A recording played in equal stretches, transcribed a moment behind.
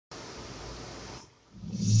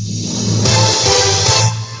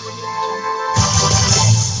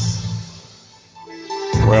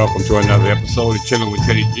Welcome to another episode of Chilling with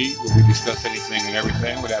Teddy G, where we discuss anything and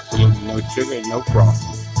everything with absolutely no sugar and no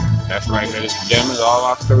frosting. That's right, ladies and gentlemen, all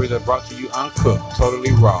our stories are brought to you uncooked,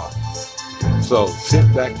 totally raw. So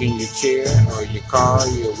sit back in your chair or your car,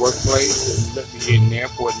 your workplace, and let me in there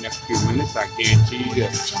for the next few minutes. I guarantee you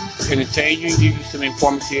to entertain you and give you some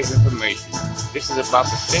informative information. This is about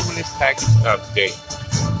the stimulus package update.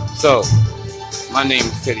 So, my name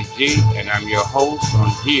is Teddy G, and I'm your host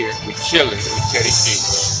on here with Chilling with Teddy G.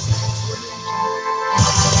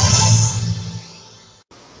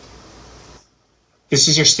 This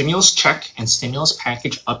is your stimulus check and stimulus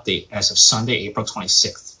package update as of Sunday, April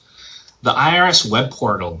 26th. The IRS web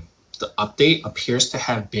portal, the update appears to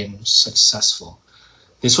have been successful.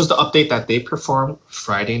 This was the update that they performed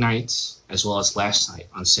Friday night as well as last night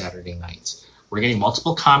on Saturday night. We're getting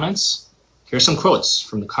multiple comments. Here's some quotes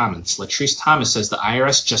from the comments. Latrice Thomas says, the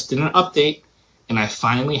IRS just did an update and I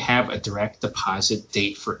finally have a direct deposit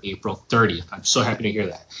date for April 30th. I'm so happy to hear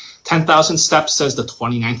that. 10,000 Steps says the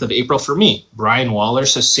 29th of April for me. Brian Waller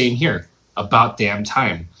says same here. About damn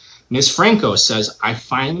time. Ms. Franco says, I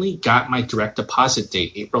finally got my direct deposit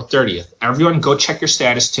date, April 30th. Everyone go check your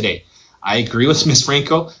status today. I agree with Ms.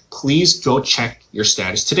 Franco. Please go check your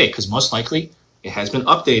status today because most likely it has been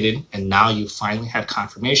updated and now you finally have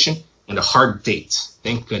confirmation and a hard date.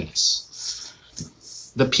 Thank goodness.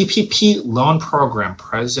 The PPP loan program,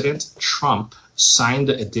 President Trump signed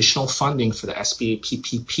the additional funding for the SBA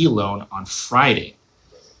PPP loan on Friday.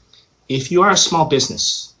 If you are a small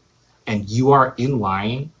business and you are in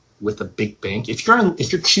line with a big bank, if you're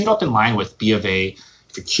queued up in line with B of A,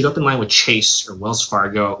 if you're queued up in line with Chase or Wells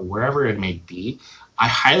Fargo, or wherever it may be, I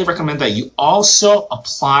highly recommend that you also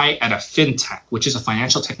apply at a fintech, which is a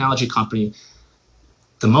financial technology company.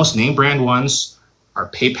 The most name brand ones are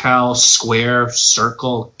PayPal, Square,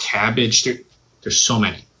 Circle, Cabbage. There's so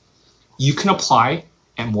many. You can apply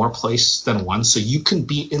at more places than one, so you can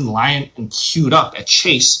be in line and queued up at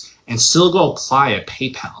Chase and still go apply at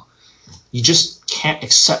PayPal. You just can't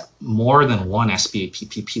accept more than one SBA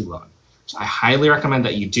PPP loan. So I highly recommend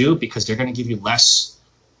that you do because they're going to give you less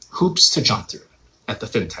hoops to jump through at the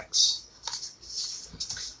fintechs.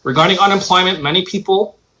 Regarding unemployment, many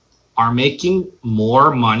people are making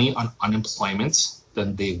more money on unemployment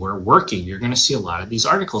than they were working. You're going to see a lot of these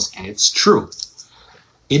articles, and it's true.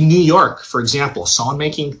 In New York, for example, someone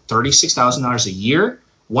making $36,000 a year,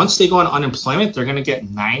 once they go on unemployment, they're going to get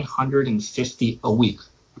 $950 a week,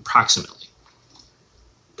 approximately.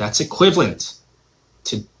 That's equivalent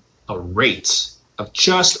to a rate of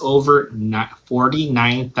just over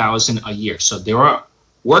 $49,000 a year. So they were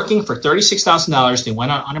working for $36,000, they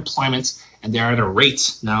went on unemployment, and they're at a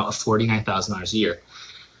rate now of $49,000 a year.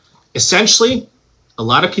 Essentially, a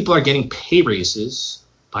lot of people are getting pay raises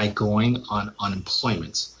by going on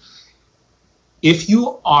unemployment. If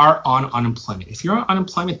you are on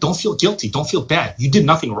unemployment, don't feel guilty, don't feel bad. You did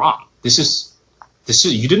nothing wrong.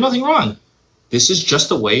 You did nothing wrong. This is just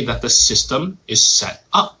the way that the system is set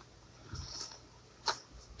up.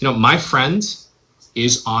 You know, my friend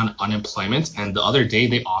is on unemployment, and the other day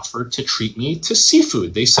they offered to treat me to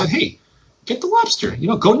seafood. They said, hey, get the lobster,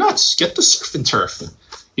 go nuts, get the surf and turf.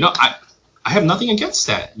 I have nothing against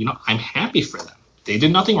that. I'm happy for them. They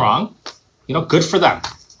did nothing wrong. Good for them.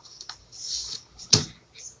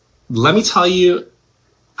 Let me tell you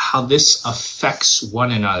how this affects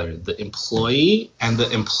one another, the employee and the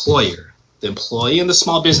employer, the employee and the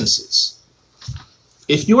small businesses.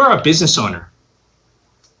 If you are a business owner,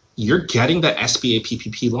 you're getting the SBA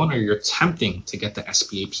PPP loan or you're attempting to get the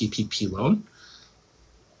SBA PPP loan.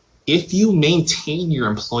 If you maintain your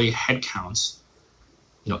employee headcounts,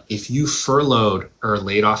 if you furloughed or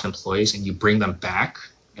laid off employees and you bring them back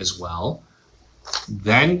as well,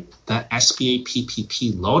 then the SBA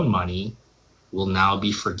PPP loan money will now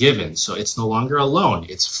be forgiven. So it's no longer a loan,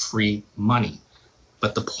 it's free money.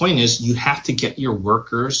 But the point is you have to get your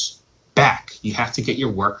workers back. You have to get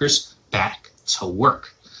your workers back to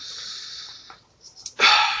work.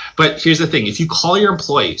 But here's the thing, if you call your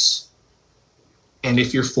employees, and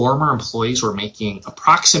if your former employees were making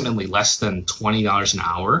approximately less than $20 an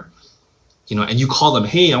hour, and you call them,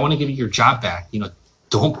 hey, I want to give you your job back,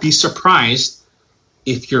 don't be surprised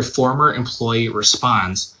if your former employee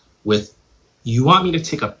responds with, you want me to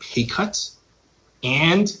take a pay cut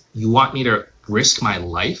and you want me to risk my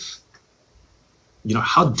life?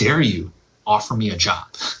 How dare you offer me a job?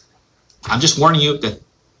 I'm just warning you that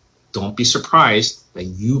don't be surprised that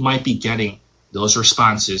you might be getting those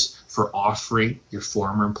responses for offering your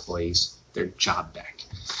former employees their job back.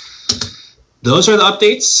 Those are the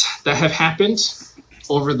updates that have happened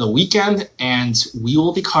over the weekend, and we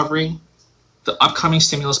will be covering the upcoming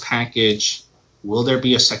stimulus package Will there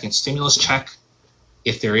be a second stimulus check?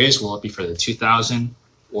 If there is, will it be for the $2,000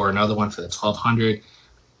 or another one for the $1,200?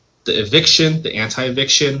 The eviction, the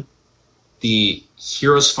anti-eviction, the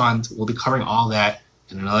Heroes Fund, we'll be covering all that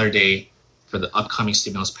in another day for the upcoming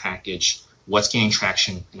stimulus package, what's gaining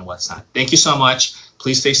traction and what's not. Thank you so much.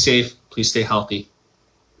 Please stay safe. Please stay healthy.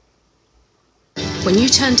 When you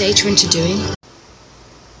turn data into doing,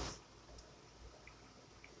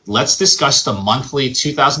 let's discuss the monthly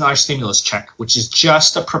 $2,000 stimulus check, which is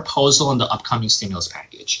just a proposal in the upcoming stimulus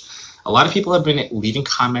package. A lot of people have been leaving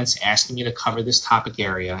comments asking me to cover this topic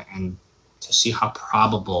area and to see how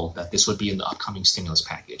probable that this would be in the upcoming stimulus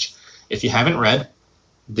package. If you haven't read,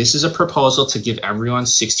 this is a proposal to give everyone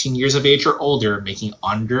 16 years of age or older making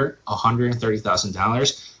under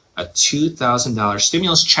 $130,000 a $2,000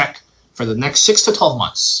 stimulus check for the next 6 to 12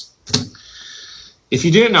 months. If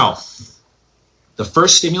you didn't know, the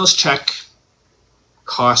first stimulus check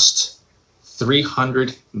cost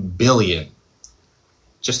 $300 billion.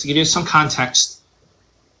 Just to give you some context,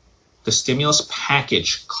 the stimulus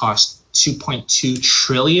package cost $2.2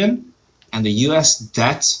 trillion, and the U.S.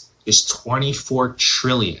 debt is $24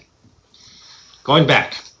 trillion. Going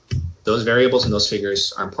back, those variables and those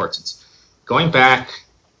figures are important. Going back,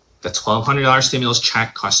 the $1,200 stimulus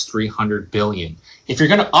check costs $300 billion. If you're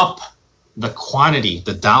going to up the quantity,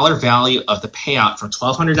 the dollar value of the payout from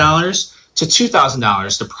 $1,200 to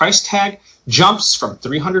 $2,000, the price tag jumps from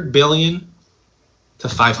 $300 billion to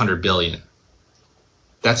 $500 billion.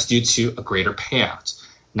 That's due to a greater payout.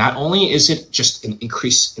 Not only is it just an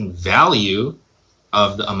increase in value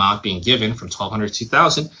of the amount being given from $1,200 to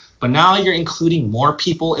 $2,000, but now you're including more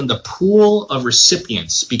people in the pool of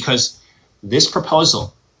recipients because this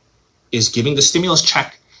proposal is giving the stimulus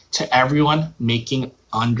check to everyone making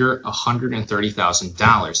under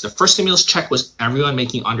 $130,000. The first stimulus check was everyone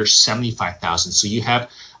making under $75,000. So you have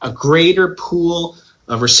a greater pool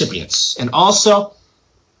of recipients. And also,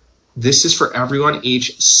 this is for everyone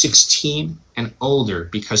age 16 and older,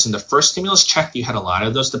 because in the first stimulus check, you had a lot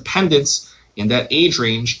of those dependents in that age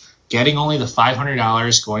range getting only the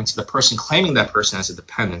 $500 going to the person claiming that person as a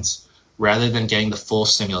dependent rather than getting the full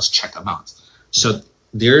stimulus check amount. So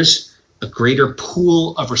there's a greater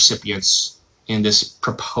pool of recipients in this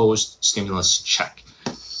proposed stimulus check.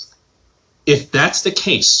 If that's the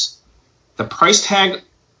case, the price tag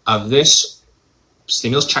of this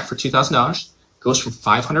stimulus check for $2,000 goes from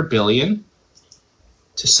 $500 billion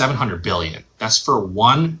to $700 billion. That's for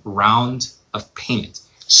one round of payment,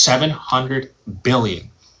 $700 billion.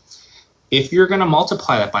 If you're going to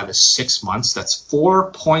multiply that by the 6 months, that's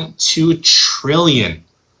 $4.2 trillion.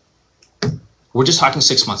 We're just talking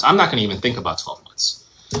 6 months. I'm not going to even think about 12 months.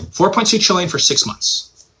 $4.2 trillion for 6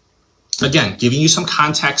 months. Again, giving you some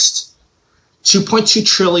context, $2.2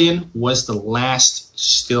 trillion was the last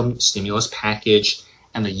stimulus package,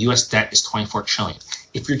 and the U.S. debt is $24 trillion.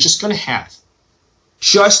 If you're just going to have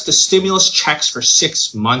just the stimulus checks for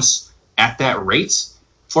 6 months at that rate,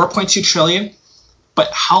 $4.2 trillion, but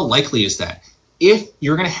how likely is that? If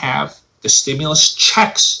you're going to have the stimulus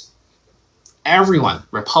checks, everyone,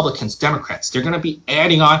 Republicans, Democrats, they're going to be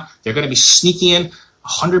adding on, they're going to be sneaking in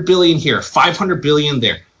 $100 billion here, $500 billion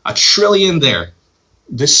there, $1 trillion there.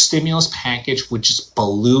 This stimulus package would just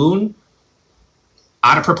balloon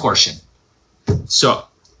out of proportion. So,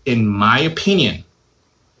 in my opinion,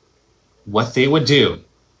 what they would do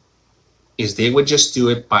is they would just do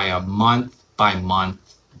it by a month-by-month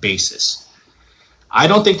basis. I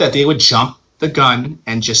don't think that they would jump the gun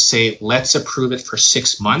and just say, let's approve it for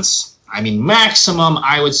 6 months. I mean, maximum,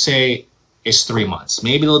 I would say, is 3 months.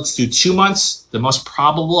 Maybe let's do 2 months. The most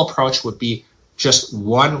probable approach would be just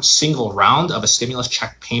one single round of a stimulus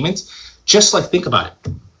check payment. Just like, think about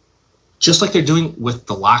it. Just like they're doing with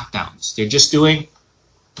the lockdowns. They're just doing,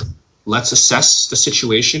 let's assess the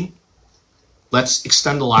situation. Let's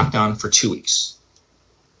extend the lockdown for 2 weeks.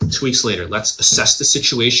 2 weeks later, let's assess the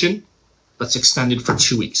situation. Let's extend it for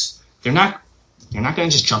 2 weeks. They're not going to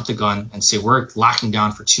just jump the gun and say, we're locking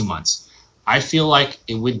down for 2 months. I feel like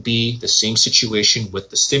it would be the same situation with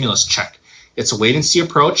the stimulus check. It's a wait and see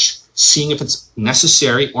approach, seeing if it's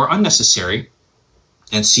necessary or unnecessary,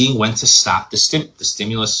 and seeing when to stop the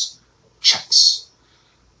stimulus checks.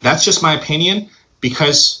 That's just my opinion,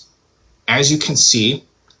 because as you can see,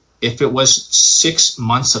 if it was 6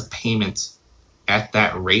 months of payment at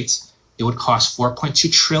that rate, it would cost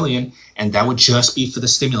 $4.2 trillion, and that would just be for the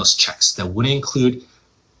stimulus checks. That wouldn't include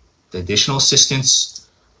the additional assistance.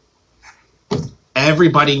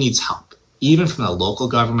 Everybody needs help, even from the local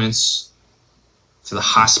governments to the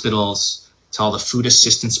hospitals to all the food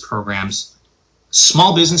assistance programs,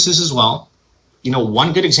 small businesses as well. You know,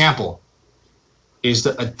 one good example is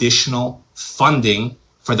the additional funding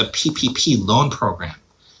for the PPP loan program.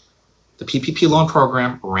 The PPP loan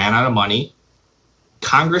program ran out of money.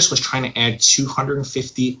 Congress was trying to add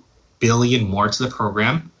 $250 billion more to the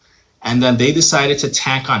program. And then they decided to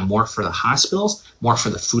tack on more for the hospitals, more for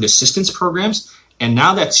the food assistance programs. And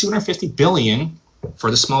now that $250 billion for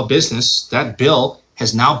the small business, that bill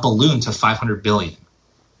has now ballooned to $500 billion.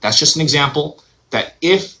 That's just an example that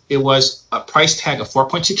if it was a price tag of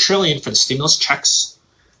 $4.2 trillion for the stimulus checks,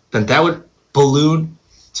 then that would balloon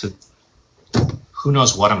to who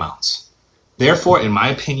knows what amounts. Therefore, in my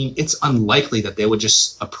opinion, it's unlikely that they would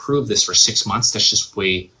just approve this for 6 months. That's just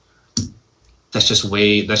way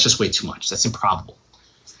too much. That's improbable.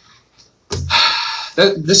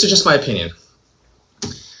 This is just my opinion.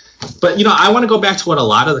 But, I want to go back to what a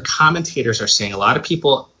lot of the commentators are saying. A lot of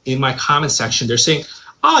people in my comment section, they're saying,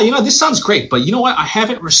 oh, this sounds great, but you know what? I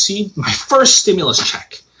haven't received my first stimulus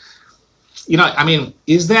check.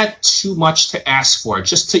 Is that too much to ask for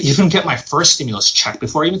just to even get my first stimulus check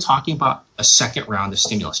before even talking about a second round of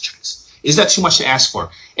stimulus checks? Is that too much to ask for?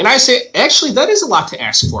 And I say, actually, that is a lot to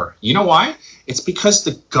ask for. You know why? It's because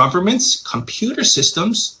the government's computer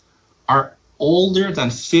systems are older than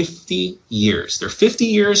 50 years. They're 50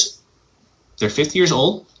 years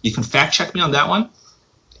old. You can fact check me on that one.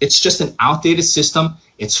 It's just an outdated system.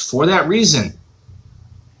 It's for that reason.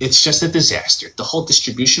 It's just a disaster. The whole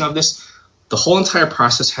distribution of this, the whole entire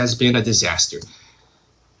process has been a disaster.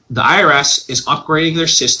 The IRS is upgrading their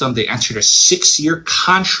system. They entered a 6-year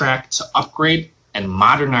contract to upgrade and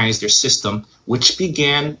modernize their system, which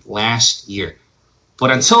began last year.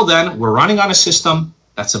 But until then, we're running on a system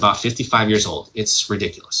that's about 55 years old. It's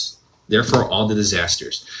ridiculous. Therefore, all the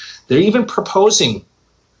disasters. They're even proposing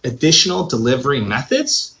additional delivery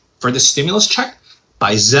methods for the stimulus check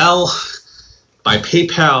by Zelle, by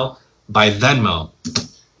PayPal, by Venmo.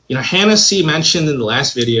 Hannah C. mentioned in the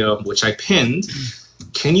last video, which I pinned,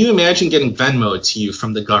 can you imagine getting Venmo to you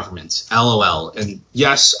from the government? LOL. And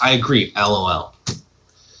yes, I agree, LOL.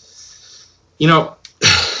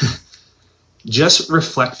 Just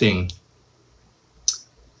reflecting,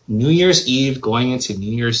 New Year's Eve going into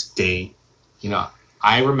New Year's Day,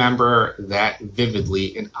 I remember that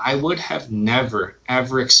vividly, and I would have never,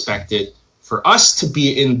 ever expected for us to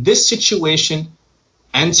be in this situation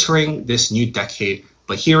entering this new decade.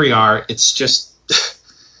 But here we are. It's just,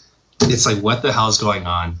 it's like, what the hell is going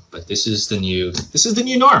on? But this is the new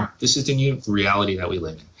norm. This is the new reality that we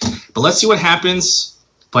live in. But let's see what happens.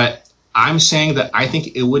 But I'm saying that I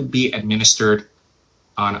think it would be administered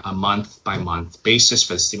on a month-by-month basis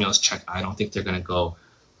for the stimulus check. I don't think they're going to go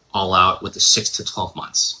all out with the 6 to 12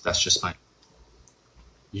 months. That's just my...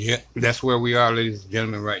 Yeah, that's where we are, ladies and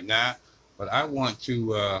gentlemen, right now. But I want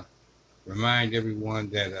to remind everyone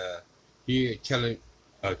that here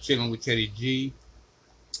at Chilling with Teddy G,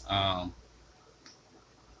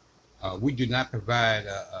 we do not provide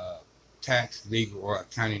tax, legal, or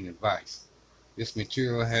accounting advice. This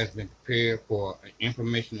material has been prepared for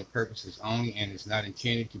informational purposes only and is not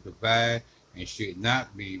intended to provide and should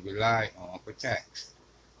not be relied on for tax,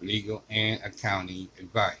 legal, and accounting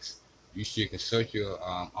advice. You should consult your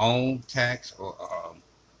own tax or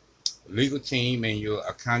legal team and your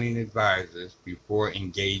accounting advisors before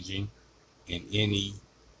engaging in any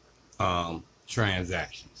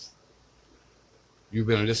transactions. You've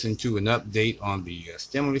been listening to an update on the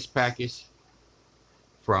stimulus package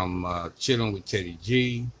from Chilling with Teddy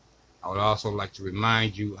G. I would also like to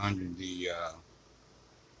remind you under the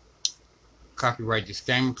copyright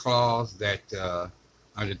disclaimer clause that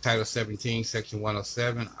under Title 17, Section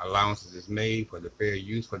 107, allowances is made for the fair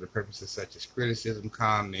use for the purposes such as criticism,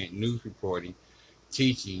 comment, news reporting,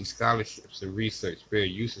 teaching, scholarships, and research. Fair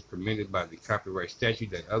use is permitted by the copyright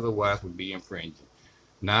statute that otherwise would be infringing.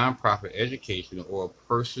 Non-profit educational or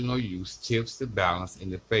personal use tips the balance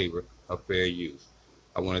in the favor of fair use.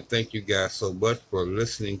 I want to thank you guys so much for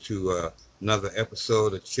listening to another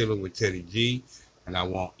episode of Chilling with Teddy G. And I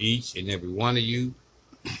want each and every one of you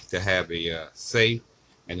to have a safe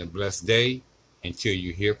and a blessed day until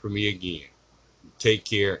you hear from me again. Take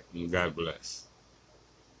care and God bless.